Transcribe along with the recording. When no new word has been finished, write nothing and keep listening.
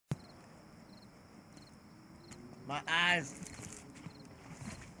My eyes.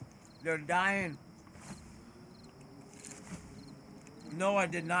 They're dying. No, I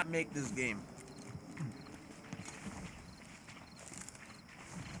did not make this game.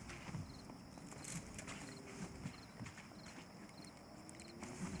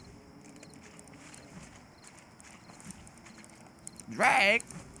 Drake?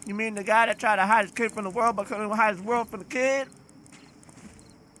 You mean the guy that tried to hide his kid from the world but couldn't hide his world from the kid?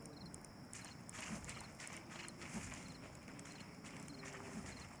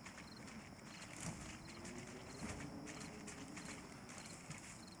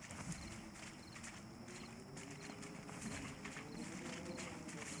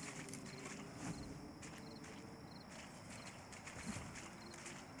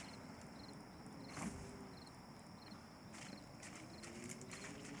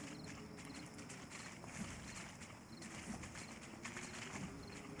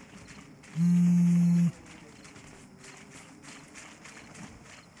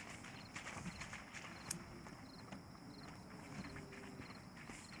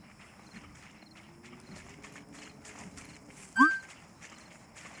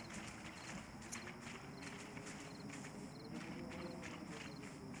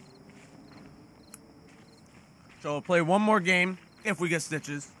 So we'll play one more game if we get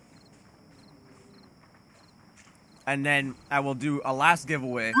stitches. And then I will do a last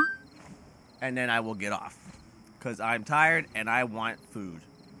giveaway. And then I will get off. Because I'm tired and I want food.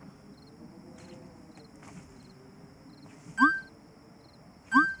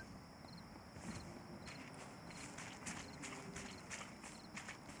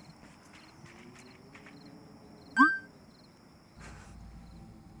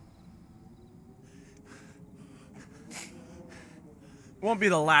 Won't be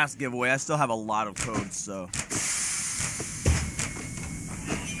the last giveaway. I still have a lot of codes, so.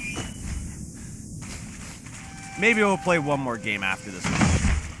 Maybe we'll play one more game after this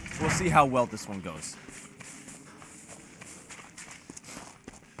one. We'll see how well this one goes.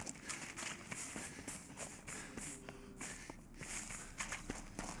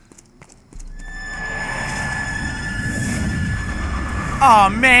 Aw,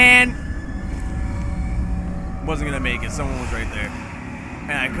 man! Wasn't gonna make it. Someone was right there.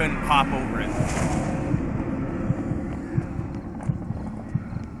 And I couldn't hop over it.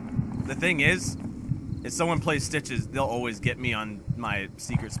 The thing is, if someone plays Stitches, they'll always get me on my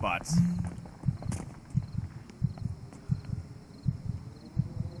secret spots.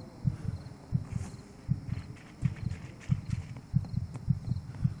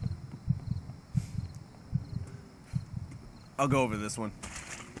 I'll go over this one.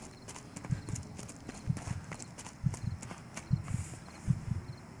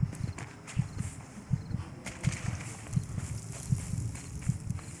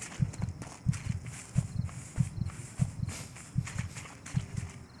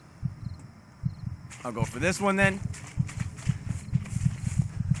 I'll go for this one then.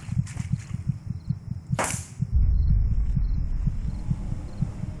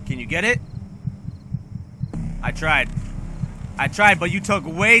 Can you get it? I tried. I tried, but you took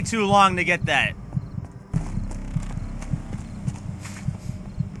way too long to get that.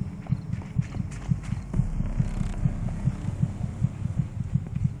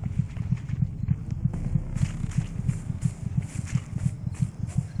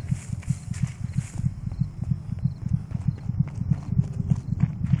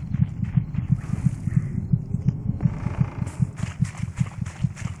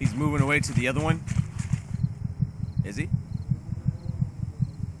 He's moving away to the other one. Is he?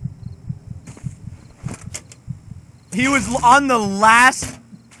 He was on the last...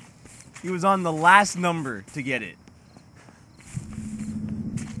 He was on the last number to get it.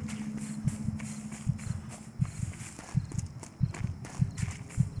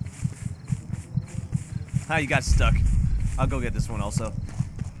 Ah, you got stuck. I'll go get this one also.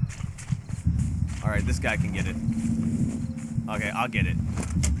 Alright, this guy can get it. Okay, I'll get it.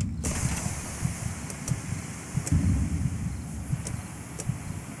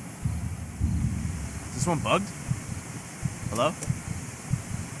 Is this one bugged? Hello?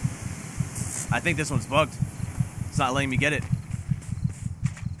 I think this one's bugged. It's not letting me get it.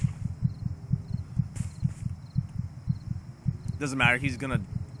 Doesn't matter. He's gonna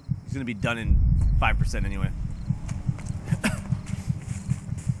be done in 5% anyway.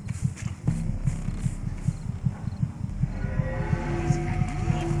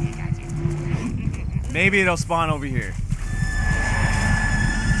 Maybe it'll spawn over here.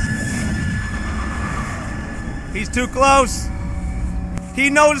 He's too close. He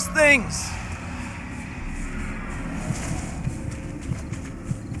knows things.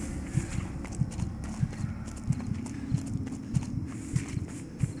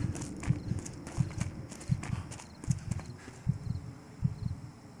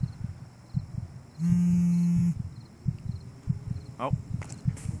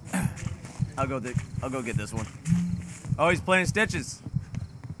 I'll go get this one. Oh, he's playing Stitches.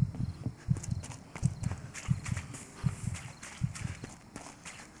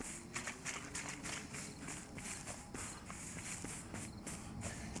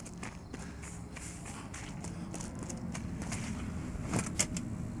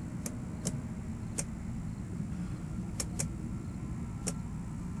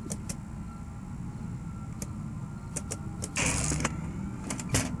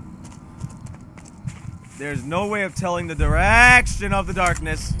 There's no way of telling the direction of the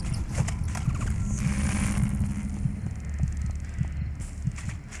darkness.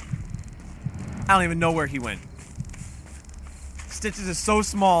 I don't even know where he went. Stitches is so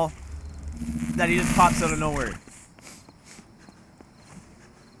small that he just pops out of nowhere.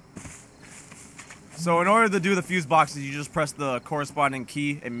 So in order to do the fuse boxes, you just press the corresponding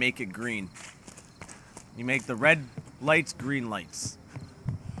key and make it green. You make the red lights green lights.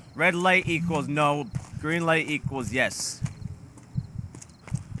 Red light equals no. Green light equals yes.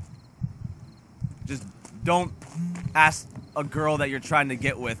 Just don't ask a girl that you're trying to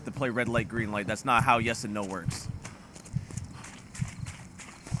get with to play red light, green light. That's not how yes and no works.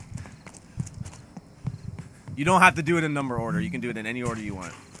 You don't have to do it in number order. You can do it in any order you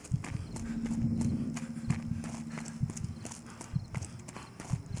want.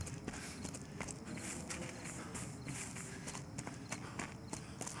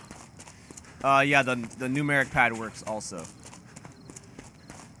 Yeah, the numeric pad works also.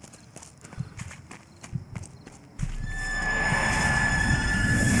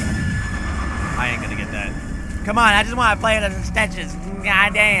 I ain't gonna get that. Come on, I just want to play it as Stitches.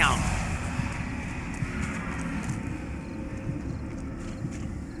 Goddamn.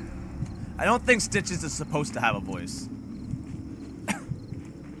 I don't think Stitches is supposed to have a voice.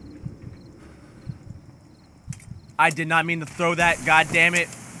 I did not mean to throw that, god damn it.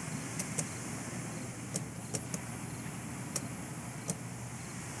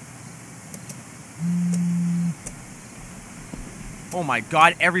 Oh my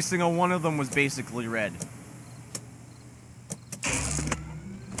god, every single one of them was basically red.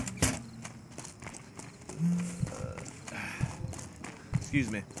 Excuse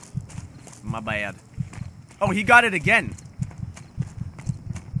me. My bad. Oh, he got it again.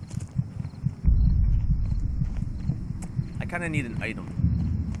 I kind of need an item.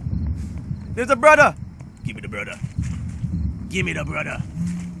 There's a brother! Give me the brother. Give me the brother.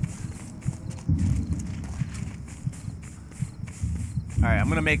 Alright, I'm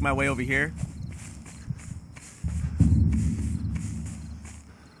gonna make my way over here.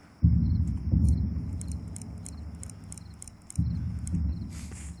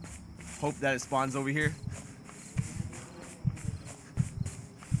 Hope that it spawns over here.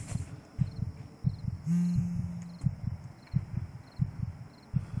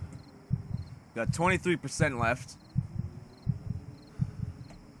 Got 23% left.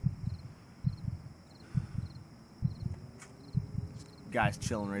 Guy's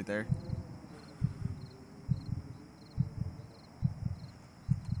chilling right there.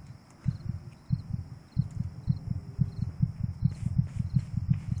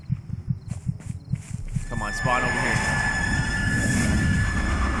 Come on, spawn over here.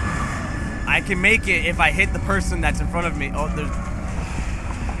 I can make it if I hit the person that's in front of me. Oh,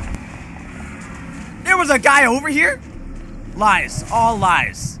 there was a guy over here? Lies. All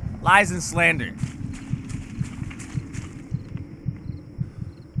lies. Lies and slander.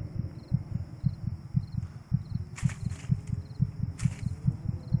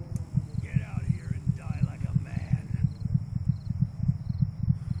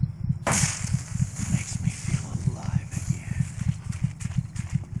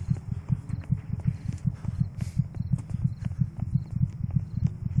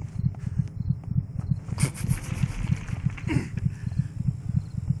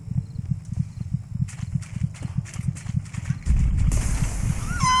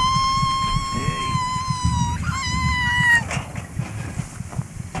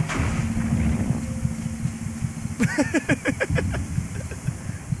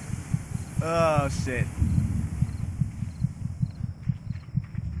 Oh, shit.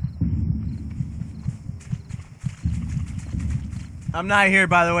 I'm not here,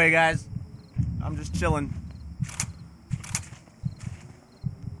 by the way, guys. I'm just chilling.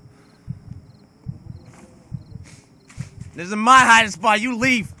 This is my hiding spot. You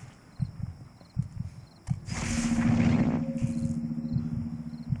leave.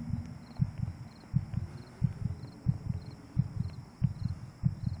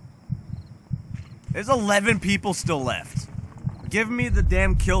 There's 11 people still left. Give me the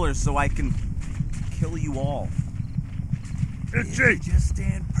damn killer so I can kill you all. Itchy! Just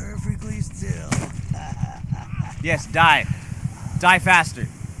stand perfectly still. Yes, die. Die faster.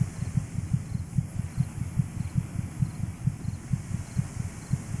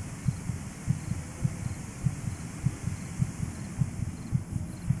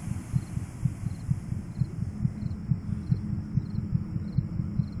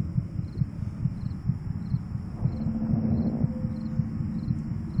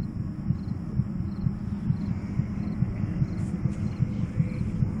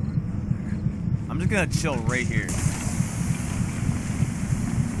 I'm just gonna chill right here.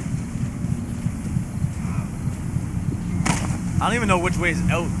 I don't even know which way is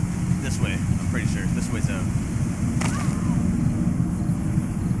out. This way, I'm pretty sure. This way's out.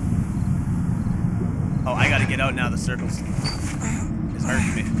 Oh, I gotta get out now. The circles is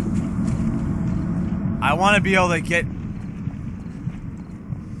hurting me. I want to be able to get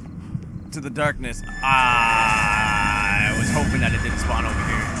to the darkness. I was hoping that it didn't spawn over here.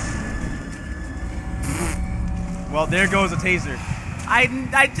 Well, there goes a taser.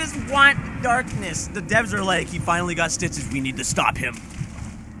 I just want darkness. The devs are like, he finally got stitches. We need to stop him.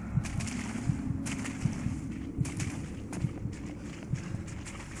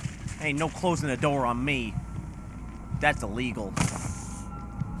 Ain't no closing the door on me. That's illegal.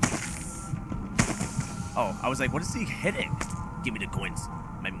 Oh, I was like, what is he hitting? Give me the coins,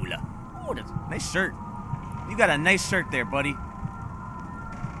 my mullah. Oh, that's a nice shirt. You got a nice shirt there, buddy.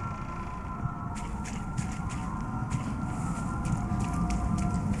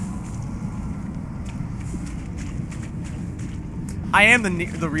 I am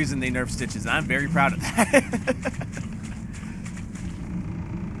the reason they nerf stitches, and I'm very proud of that.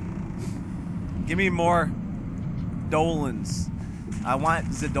 Give me more Dolans. I want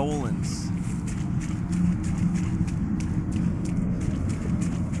the Dolans.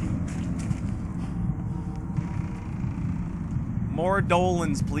 More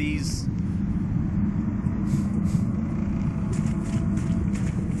Dolans, please.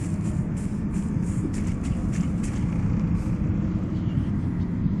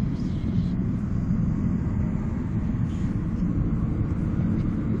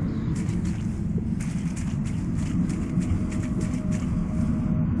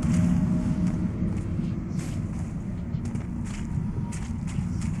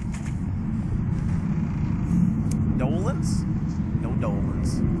 Dolans? No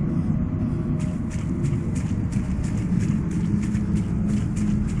Dolans.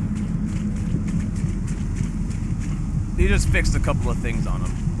 He just fixed a couple of things on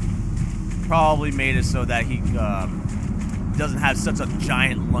him. Probably made it so that he doesn't have such a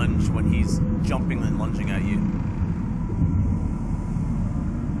giant lunge when he's jumping and lunging at you.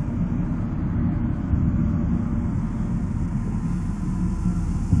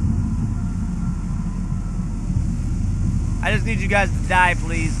 I just need you guys to die,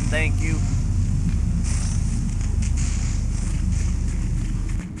 please, and thank you.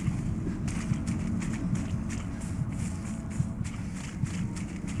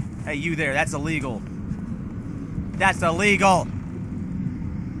 Hey, you there, that's illegal. That's illegal!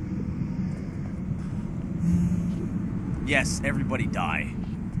 Yes, everybody die.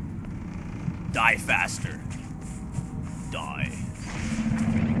 Die faster. Die.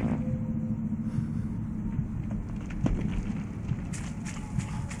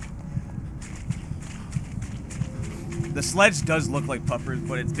 The sledge does look like Puppers,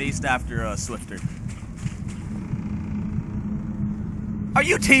 but it's based after Swifter. Are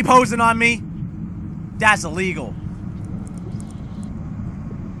you T-posing on me? That's illegal.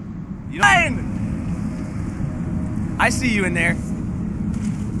 You don't... I see you in there.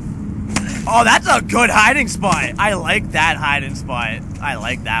 Oh, that's a good hiding spot. I like that hiding spot. I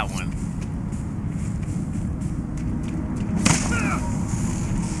like that one.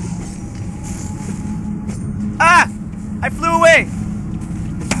 Ah! I flew away!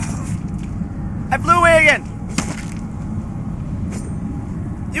 I flew away again!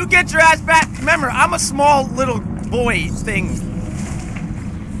 You get your ass back! Remember, I'm a small little boy thing.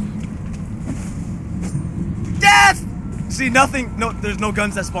 Death! See, nothing, no, there's no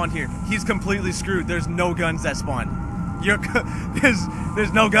guns that spawned here. He's completely screwed. There's no guns that spawn.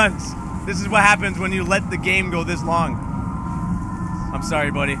 There's no guns. This is what happens when you let the game go this long. I'm sorry,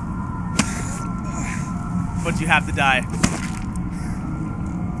 buddy. But you have to die.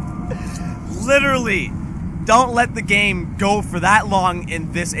 Literally, don't let the game go for that long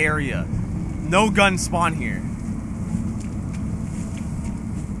in this area. No guns spawn here.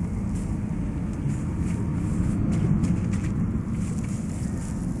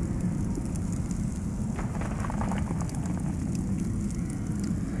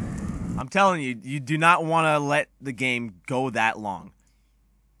 I'm telling you, you do not want to let the game go that long.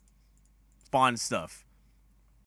 Spawn stuff.